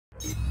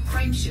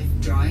Frameshift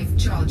drive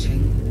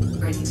charging.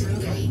 Ready to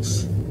engage.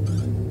 4,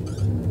 3,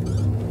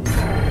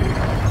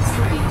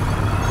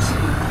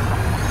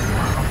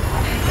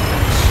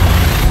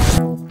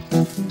 2,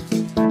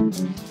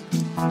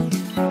 1,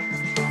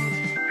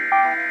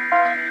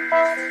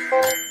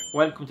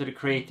 Welcome to the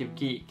Creative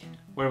Geek,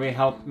 where we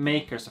help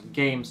makers of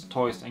games,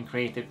 toys and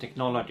creative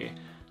technology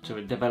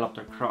to develop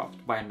their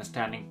craft by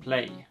understanding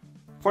play.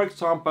 For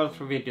example,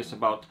 through videos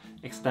about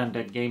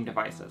extended game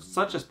devices,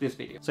 such as this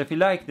video. So if you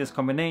like this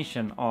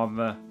combination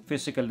of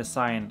physical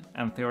design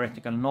and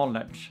theoretical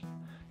knowledge,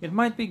 it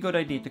might be a good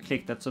idea to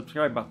click that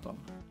subscribe button.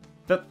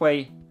 That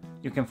way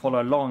you can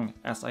follow along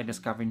as I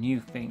discover new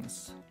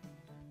things.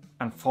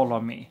 And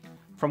follow me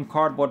from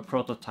cardboard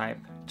prototype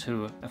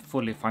to a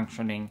fully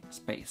functioning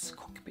space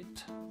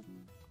cockpit.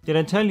 Did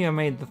I tell you I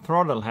made the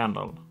throttle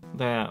handle?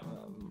 The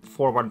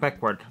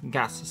forward-backward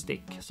gas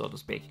stick, so to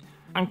speak.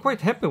 I'm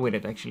quite happy with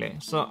it actually,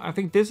 so I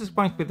think this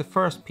might be the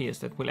first piece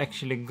that will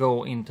actually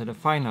go into the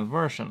final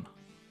version.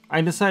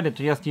 I decided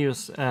to just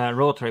use a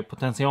rotary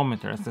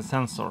potentiometer as the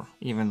sensor,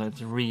 even though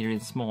it's really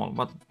small,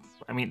 but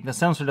I mean the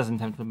sensor doesn't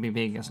have to be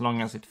big as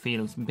long as it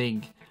feels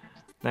big,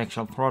 the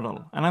actual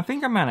throttle, and I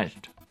think I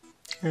managed.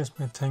 Here's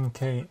my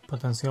 10K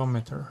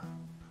potentiometer,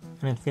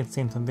 and it fits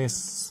into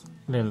this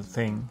little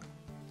thing,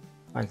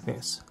 like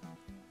this.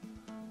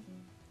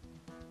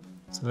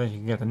 So that you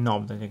get a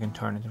knob that you can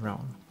turn it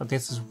around. But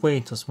this is way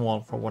too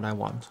small for what I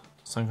want.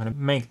 So I'm gonna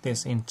make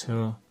this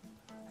into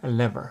a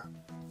lever.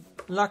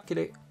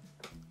 Luckily,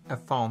 I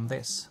found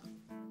this.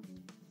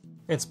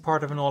 It's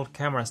part of an old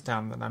camera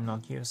stand that I'm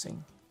not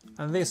using.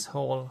 And this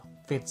hole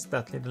fits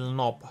that little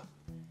knob.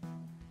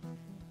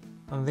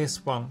 And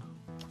this one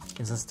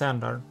is a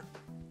standard,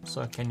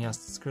 so I can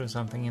just screw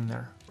something in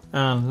there.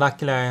 And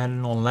luckily I had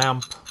an old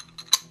lamp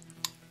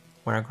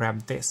where I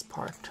grabbed this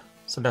part.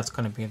 So that's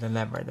going to be the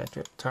lever that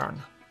you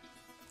turn.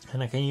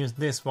 And I can use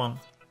this one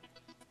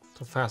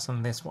to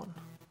fasten this one.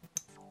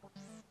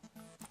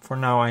 For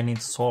now I need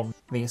to solve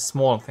these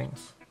small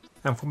things.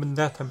 And for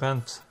that I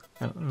bent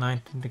a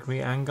 90-degree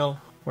angle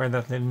where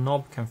that little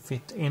knob can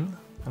fit in.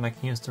 And I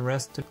can use the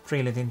rest to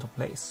drill it into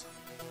place.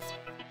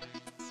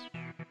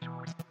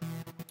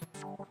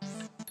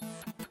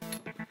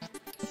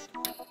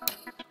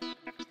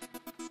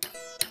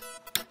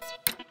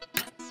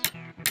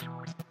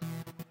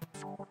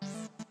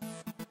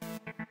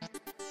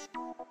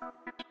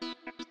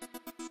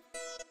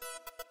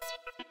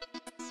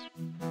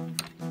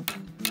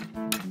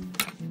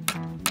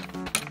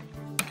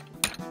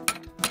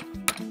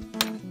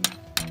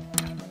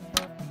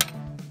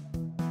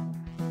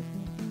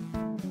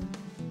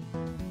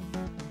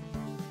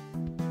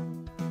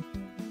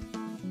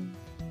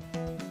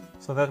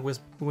 So that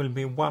will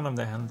be one of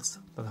the hands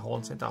that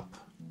holds it up.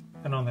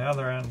 And on the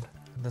other end,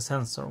 the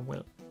sensor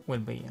will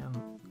be, and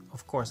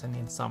of course I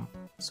need some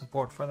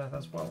support for that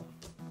as well.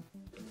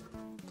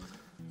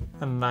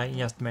 And I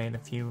just made a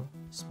few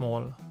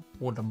small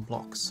wooden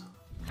blocks.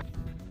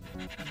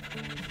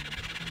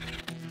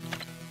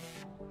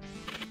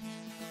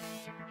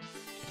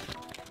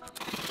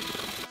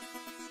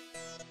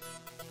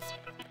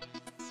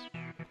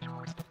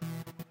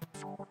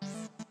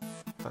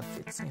 That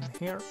fits in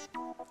here.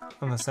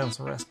 And the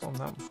sensor rests on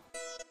them.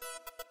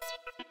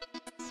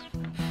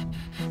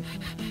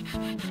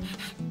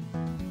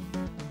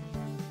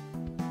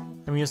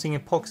 I'm using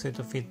epoxy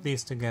to fit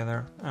these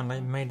together, and I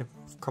made a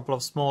couple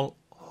of small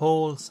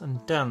holes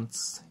and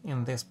dents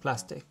in this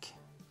plastic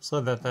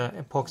so that the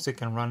epoxy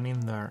can run in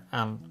there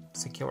and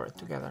secure it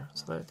together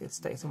so that it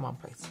stays in one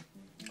place.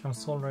 I'm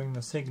soldering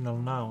the signal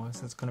now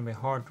as it's going to be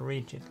hard to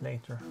reach it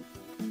later.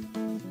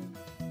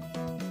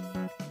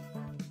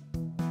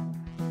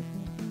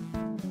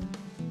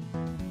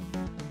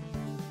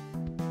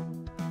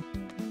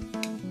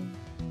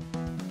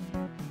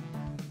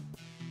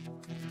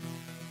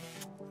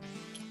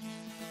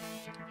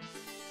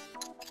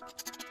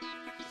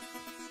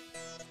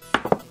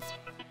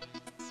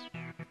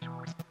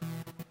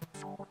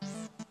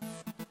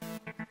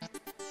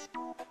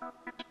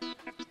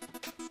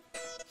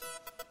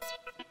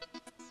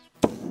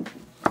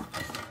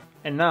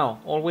 And now,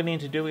 all we need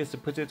to do is to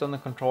put it on the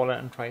controller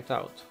and try it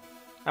out.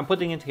 I'm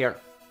putting it here,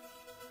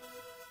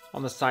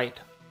 on the side.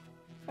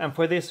 And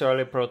for this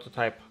early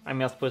prototype, I'm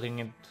just putting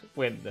it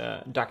with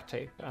duct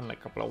tape and a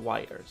couple of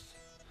wires.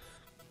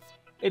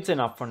 It's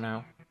enough for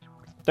now.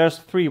 There's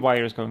 3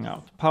 wires going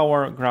out,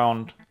 power,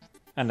 ground,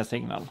 and a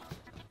signal.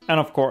 And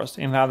of course,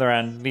 in the other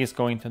end, these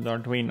go into the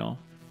Arduino.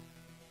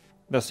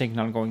 The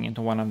signal going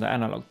into one of the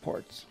analog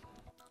ports.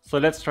 So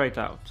let's try it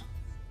out.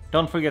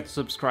 Don't forget to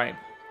subscribe.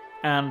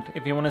 And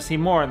if you want to see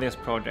more of this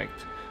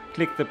project,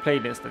 click the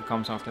playlist that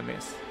comes after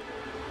this.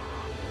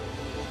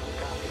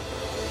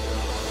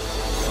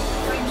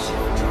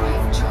 Frameshift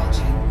drive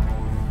charging.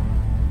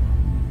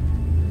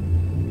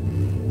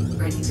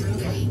 Ready to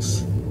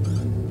engage.